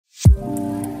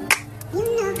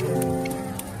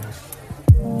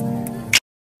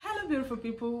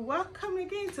beautiful people, welcome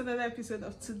again to another episode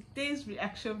of today's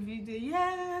reaction video.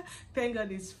 Yeah, thank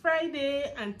God it's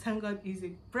Friday and thank God it's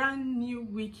a brand new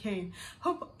weekend.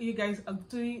 Hope you guys are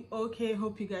doing okay.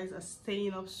 Hope you guys are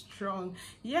staying up strong.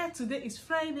 Yeah, today is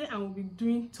Friday and we'll be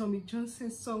doing Tommy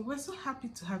Johnson's song. We're so happy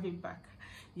to have him back.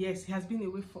 Yes, he has been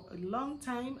away for a long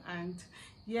time, and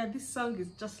yeah, this song is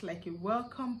just like a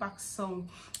welcome back song,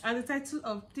 and the title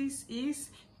of this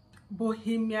is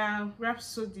Bohemian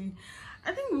Rhapsody.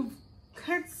 I think we've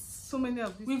heard so many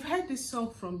of these. We've heard this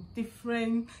song from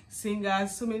different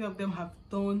singers. So many of them have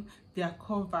done their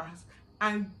covers,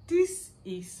 and this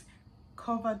is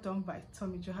cover done by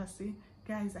Tommy Johansson.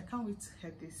 Guys, I can't wait to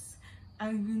hear this.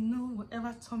 And you know,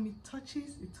 whatever Tommy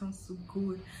touches, it turns to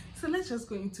gold. So let's just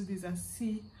go into this and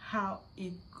see how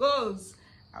it goes.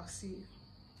 I'll see you.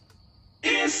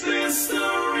 Is this the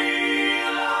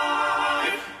real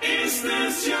life? Is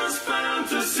this just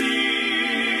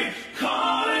fantasy?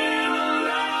 Caught in a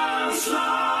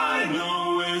landslide,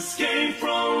 no escape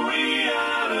from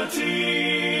reality.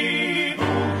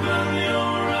 Open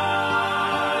your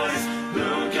eyes,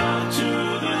 look up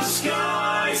to the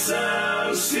skies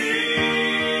and see.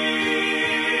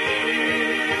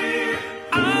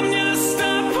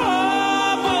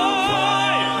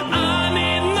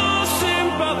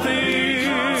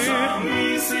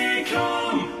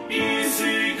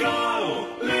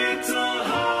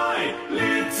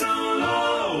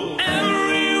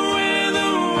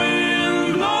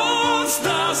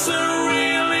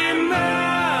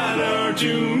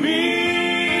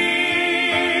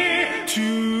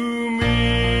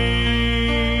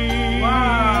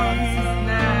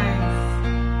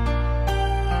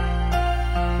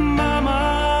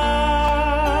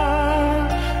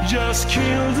 Just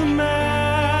killed a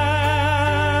man,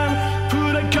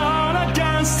 put a gun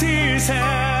against his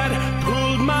head,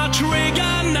 pulled my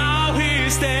trigger, now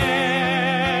he's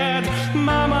dead.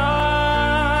 Mama,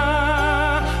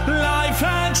 life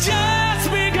had just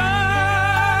begun,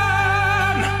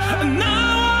 and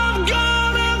now I'm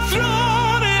gonna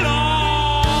throw it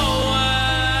all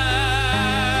away.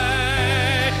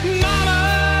 Mama,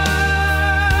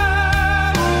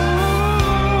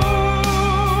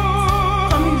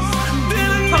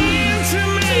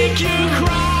 you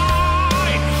cry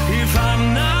if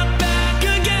I'm not back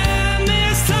again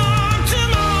this time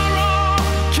tomorrow.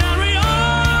 Carry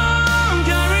on,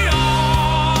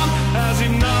 as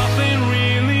if nothing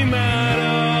really matters.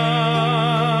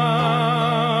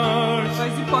 But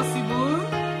is it possible?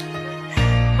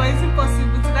 But is it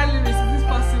possible? To that lyrics, is this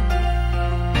possible?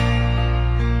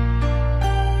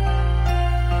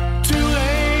 Too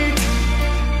late,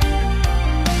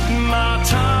 my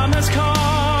time has come.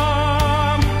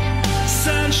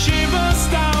 Shivers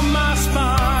down my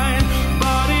spine,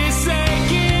 body's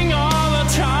aching all the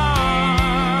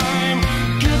time.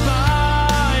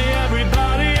 Goodbye,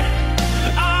 everybody,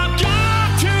 I've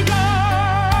got to go.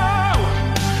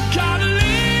 Gotta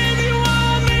leave you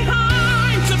all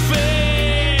behind to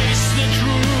face the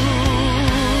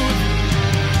truth.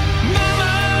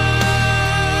 Mama,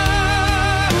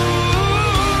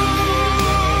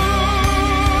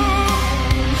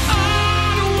 I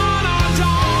don't wanna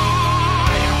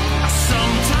die.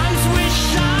 Sometimes wish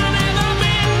I never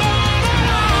been born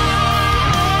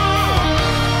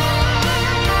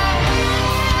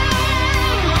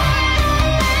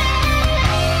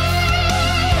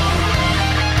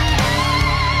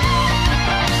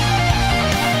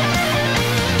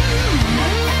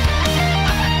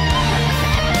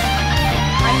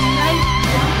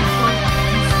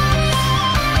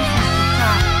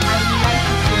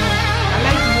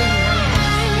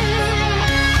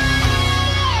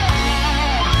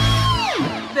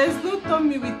There's no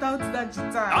Tommy without that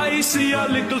guitar. I see a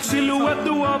little silhouette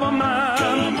of a man.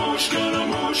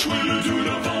 Scaramouche, will you do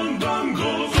the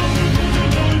fandango?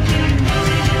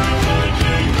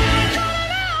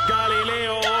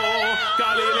 Galileo,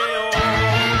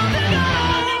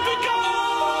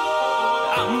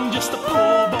 I'm just a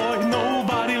poor boy,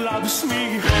 nobody loves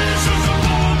me. This is a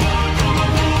poor boy from a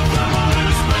poor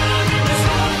family's man.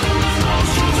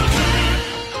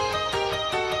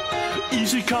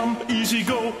 Easy come, easy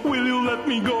go, will you let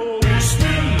me go?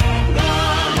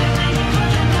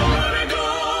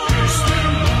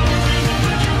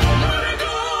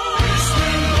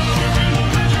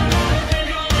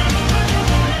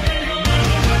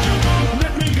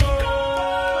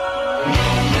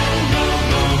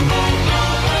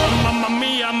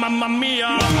 Mamma mia,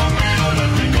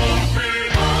 let me go.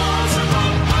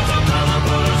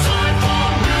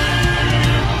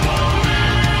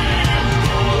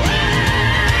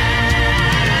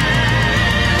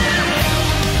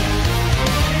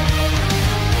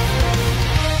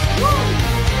 Woo!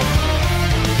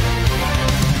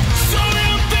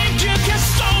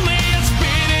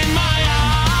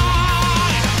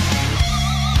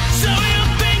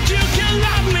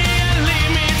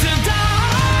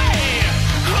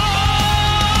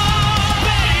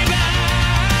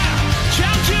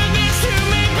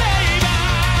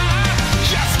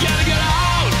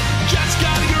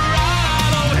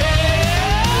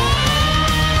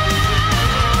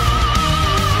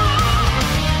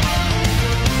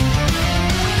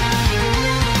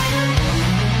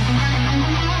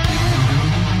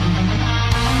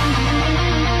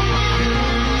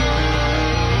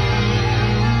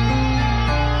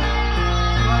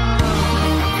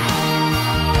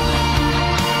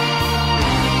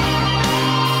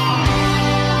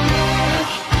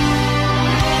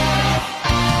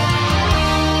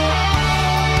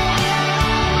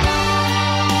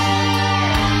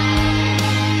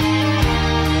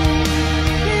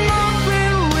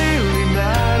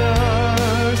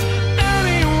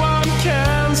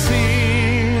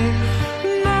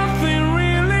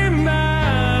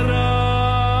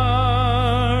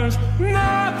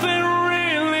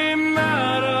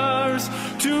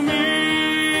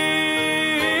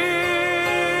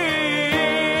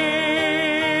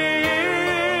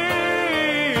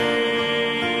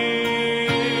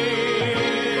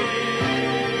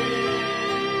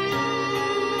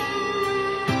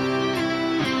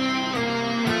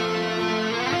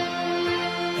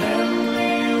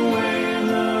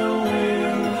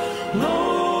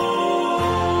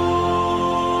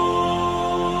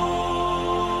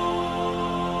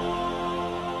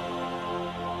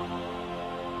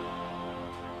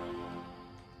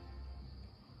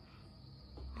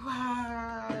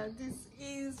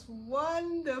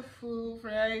 wonderful,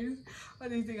 friends. What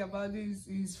do you think about this?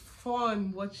 It's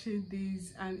fun watching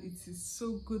this, and it is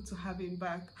so good to have him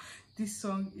back. This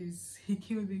song is, he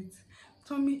killed it.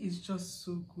 Tommy is just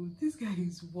so good. This guy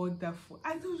is wonderful.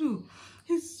 I don't know,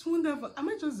 he's wonderful. Am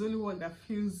I just the only one that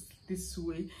feels this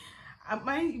way? Am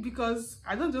I, because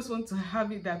I don't just want to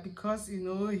have it that because, you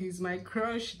know, he's my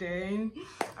crush, then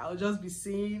I'll just be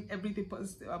saying everything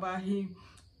positive about him.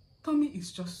 Tommy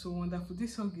is just so wonderful.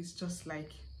 This song is just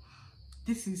like,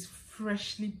 this is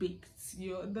freshly baked,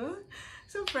 you know.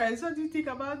 So friends, what do you think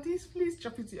about this? Please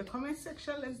drop it in your comment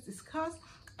section. Let's discuss.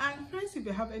 And friends, if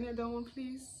you have any other one,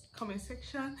 please comment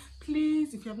section.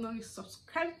 Please, if you have not already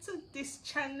subscribed to this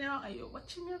channel and you're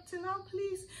watching me up to now,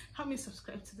 please help me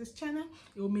subscribe to this channel.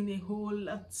 It will mean a whole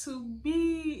lot to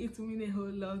me. It will mean a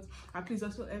whole lot. And please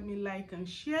also help me like and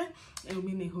share. It will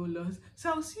mean a whole lot. So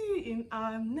I'll see you in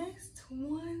our next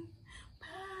one.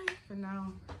 Bye for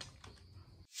now.